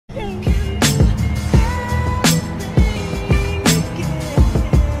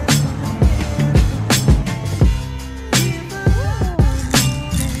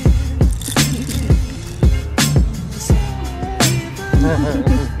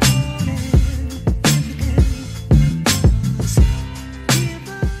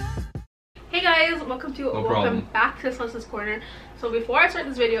welcome back to Celeste's Corner. So before I start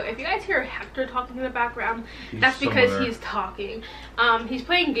this video, if you guys hear Hector talking in the background, that's because he's talking. He's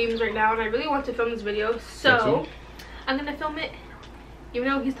playing games right now and I really want to film this video, so I'm gonna film it even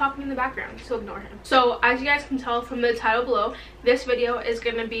though he's talking in the background, so ignore him. So as you guys can tell from the title below, this video is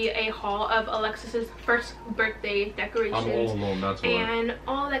gonna be a haul of Alexis's first birthday decorations. I'm all alone, that's why. And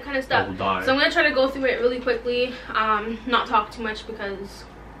all that kind of stuff. I will die. So I'm gonna try to go through it really quickly, not talk too much because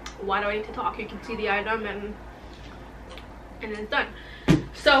why do I need to talk? You can see the item and it's done.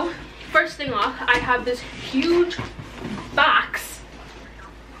 So first thing off, I have this huge box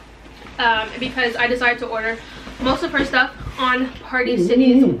because I decided to order most of her stuff on Party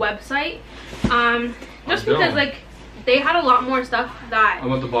City's website, just because like they had a lot more stuff that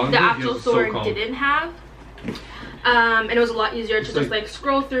the actual store didn't have, and it was a lot easier to just like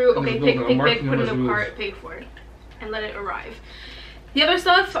scroll through, okay, pick, put in the cart, pay for it, and let it arrive. The other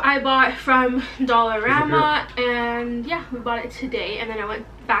stuff I bought from Dollarama, and yeah, we bought it today, and then I went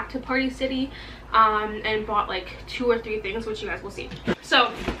back to Party City and bought like 2 or 3 things, which you guys will see.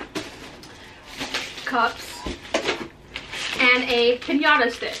 So cups and a piñata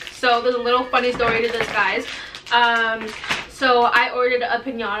stick. So there's a little funny story to this, guys. So I ordered a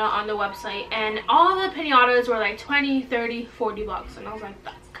piñata on the website and all the piñatas were like 20, 30, 40 bucks, and I was like,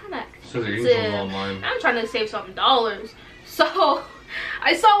 that's kind of expensive. I'm trying to save some dollars. So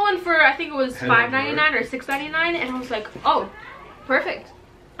I saw one for, I think it was $5.99 or $6.99, and I was like, oh, perfect.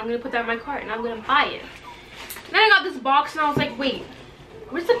 I'm gonna put that in my cart and I'm gonna buy it. And then I got this box and I was like, wait,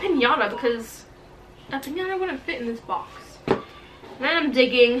 where's the piñata? Because a piñata wouldn't fit in this box. And then I'm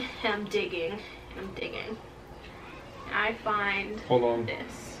digging and I'm digging and I'm digging. And I find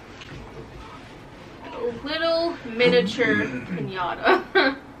this. A little miniature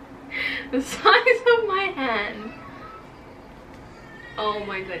piñata. The size of my hand. Oh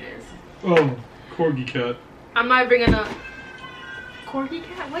my goodness. Oh, corgi cat. I'm not bringing a corgi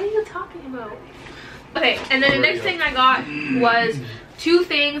cat? What are you talking about? Okay, and then the next thing I got was 2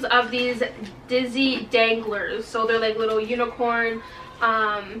 things of these Dizzy danglers. So they're like little unicorn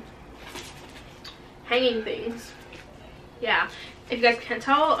hanging things. Yeah, if you guys can't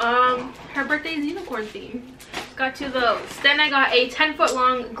tell, her birthday is unicorn themed. Got 2 of those. Then I got a 10-foot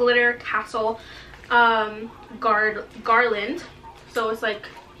long glitter castle garland. So it's like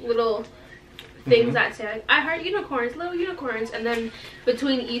little things that say like, I heart unicorns, little unicorns, and then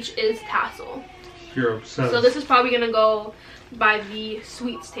between each is tassel. You're obsessed. So this is probably gonna go by the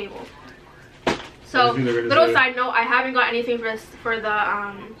sweets table. So little side note, I haven't got anything for the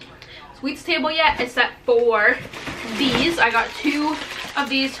sweets table yet, except for these. I got 2 of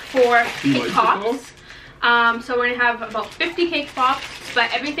these for cake pops. So we're gonna have about 50 cake pops,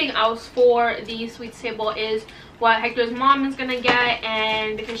 but everything else for the sweets table is what Hector's mom is gonna get,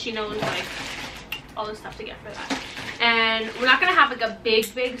 and because she knows like all the stuff to get for that. And we're not gonna have like a big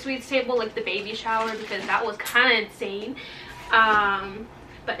sweets table like the baby shower, because that was kind of insane,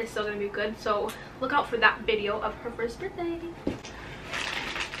 but it's still gonna be good, so look out for that video of her first birthday.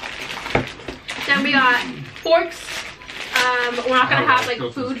 Then we got forks. We're not gonna have like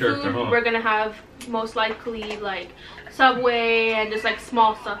food. We're gonna have most likely like Subway and just like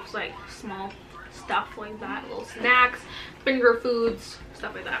small stuff like that, little snacks, finger foods,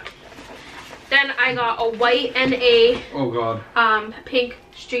 stuff like that. Then I got a white and a pink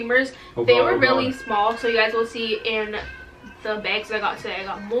streamers. They were really small, so you guys will see in the bags I got today. I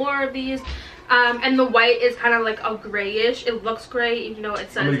got more of these. And the white is kind of like a grayish. It looks gray, even though it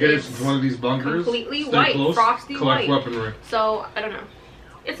says it's one of these bunkers. Completely white, frosty white. Weaponry. So I don't know.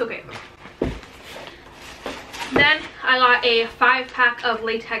 It's okay though. Then I got a 5-pack of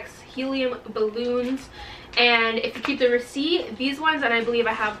latex helium balloons, and if you keep the receipt, these ones, and I believe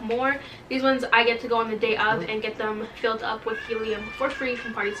I have more, these ones I get to go on the day of and get them filled up with helium for free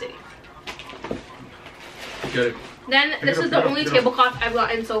from Party City. Get it. Then this is the only tablecloth I've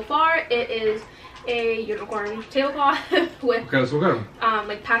gotten so far. It is a unicorn tablecloth with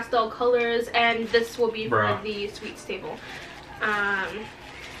like pastel colors, and this will be for the sweets table.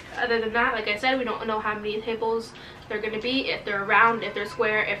 Other than that, like I said, we don't know how many tables they're going to be, if they're round, if they're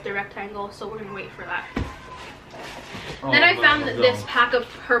square, if they're rectangle, so we're going to wait for that. Then I found this pack of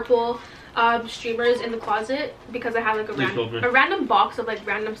purple streamers in the closet because I had like a random box of like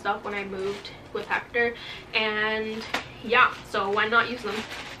random stuff when I moved with Hector, and yeah, so why not use them.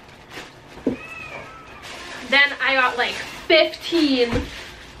 Then I got like 15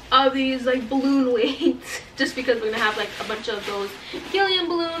 of these like balloon weights just because we're gonna have like a bunch of those helium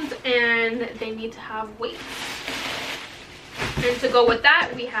balloons and they need to have weight. And to go with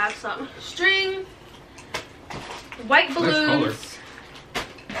that, we have some string, white balloons,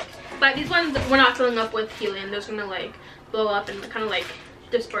 But these ones we're not filling up with helium. They're just gonna like blow up and kind of like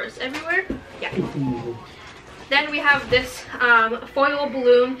disperse everywhere. Yeah. Then we have this foil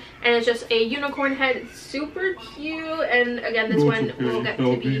balloon, and it's just a unicorn head. It's super cute, and again, this one will get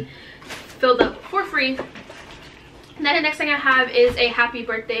to be filled up for free. Then the next thing I have is a happy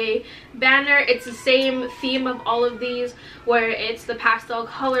birthday banner. It's the same theme of all of these, where it's the pastel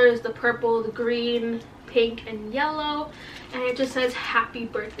colors, the purple, the green, pink, and yellow, and it just says happy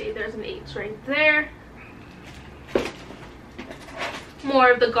birthday. There's an H right there.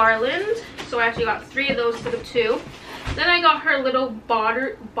 More of the garland, so I actually got 3 of those instead of 2. Then I got her little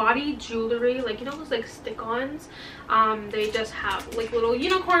body jewelry, like, you know those like stick-ons. They just have like little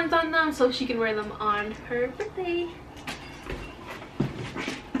unicorns on them, so she can wear them on her birthday.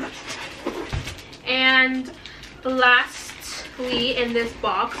 And lastly in this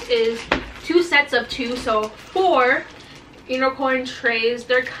box is 2 sets of 2, so 4 unicorn trays.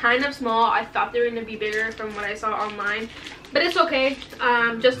 They're kind of small. I thought they were going to be bigger from what I saw online, but it's okay.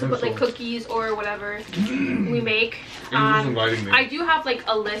 Just to put like cookies or whatever we make. I do have like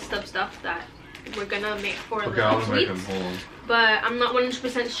a list of stuff that we're gonna make for the sweets, but I'm not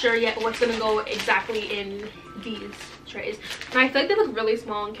 100% sure yet what's gonna go exactly in these trays. And I feel like they look really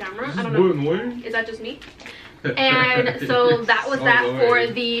small on camera. I don't know. Is that just me? And so that was that for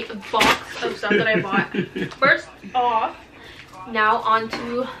the box of stuff that I bought. First off, now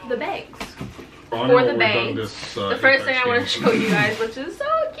onto the bags. For the bags, the first thing I want to show you guys, which is so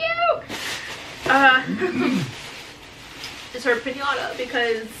cute, is her pinata,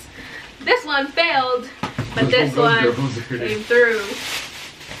 because this one failed, but this one came through.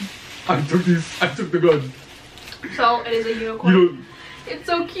 I took the gun. So it is a unicorn. It's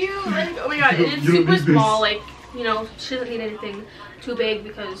so cute. Like, oh my god, it's super small. Like, you know, she doesn't need anything too big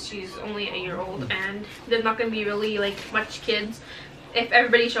because she's only a year old, and there's not gonna be really like much kids. If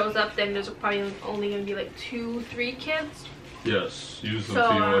everybody shows up, then there's probably only gonna be like 2-3 kids. Yes, use them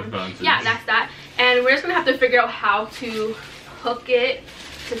to your advantage. Yeah, that's that. And we're just gonna have to figure out how to hook it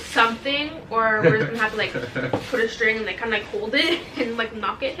to something, or we're just gonna have to like put a string and like kind of like hold it and like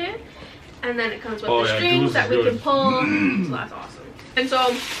knock it hit. And then it comes with the strings that we can pull. So that's awesome. And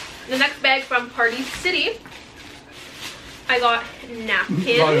so the next bag from Party City, I got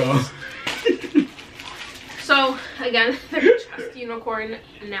napkins. So again, they're just unicorn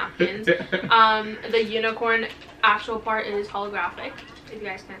napkins. The unicorn actual part is holographic, if you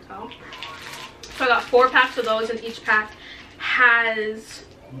guys can't tell. So I got 4 packs of those, and each pack has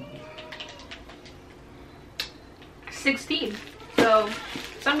 16. So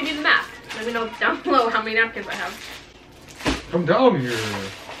somebody do the math. Let me know down below how many napkins I have. Come down here.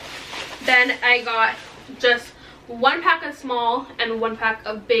 Then I got just 1 pack of small and 1 pack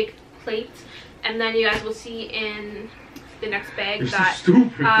of big plates. And then you guys will see in the next bag and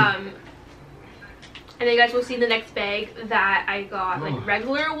then you guys will see in the next bag that I got like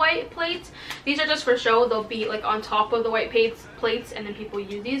regular white plates. These are just for show. They'll be like on top of the white plates, and then people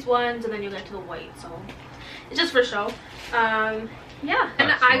use these ones, and then you'll get to the white. So it's just for show. Yeah.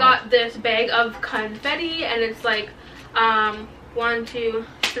 And I got this bag of confetti, and it's like 1, 2,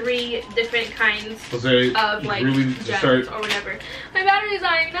 3 different kinds of like gems or whatever. My battery's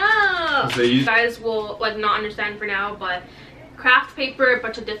dying now. You guys will like not understand for now, but craft paper, a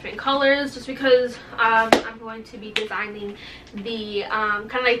bunch of different colors, just because I'm going to be designing the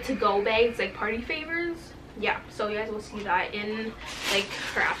kind of like to-go bags, like party favors. Yeah, so you guys will see that in like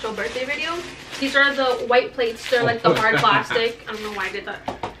her actual birthday video. These are the white plates. They're like the hard plastic. I don't know why I did that.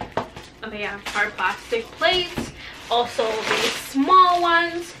 Okay, yeah, hard plastic plates. Also the small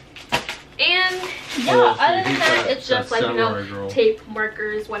ones. And yeah, other than that, it's just like, you know, tape,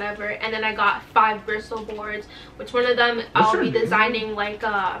 markers, whatever. And then I got 5 Bristol boards, which one of them I'll be designing like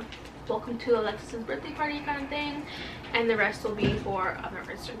welcome to Alexis's birthday party kind of thing, and the rest will be for other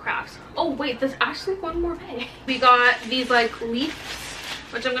arts and crafts. Oh wait, there's actually 1 more bag. We got these like leaves,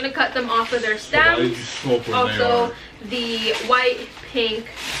 which I'm gonna cut them off of their stems. Also the white, pink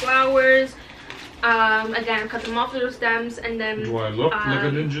flowers. Again, cut them off of their stems, and then do I look like a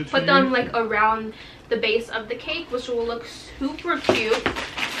ninja put them like around the base of the cake, which will look super cute.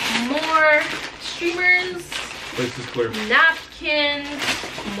 More streamers, napkins,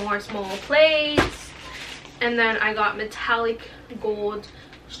 more small plates, and then I got metallic gold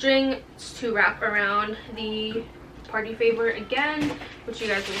string to wrap around the party favor again, which you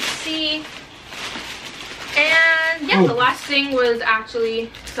guys will see. And yeah, the last thing was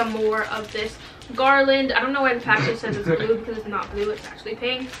actually some more of this garland. I don't know why the package says it's blue, because it's not blue, it's actually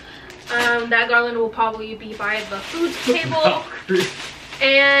pink. That garland will probably be by the food table.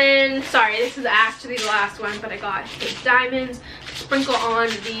 And sorry, this is actually the last one, but I got fake diamonds. sprinkle on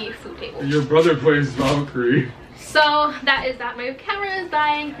the food table. Your brother plays Valkyrie. So that is that. My camera is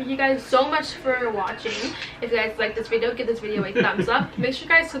dying. Thank you guys so much for watching. If you guys like this video, give this video a thumbs up. Make sure you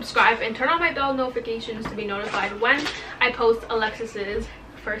guys subscribe and turn on my bell notifications to be notified when I post Alexis's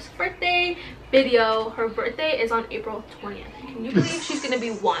first birthday video. Her birthday is on April 20th. Can you believe she's gonna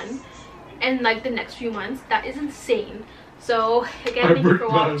be 1 in like the next few months? That is insane. So again, thank you for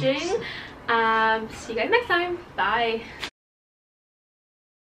watching. See you guys next time. Bye.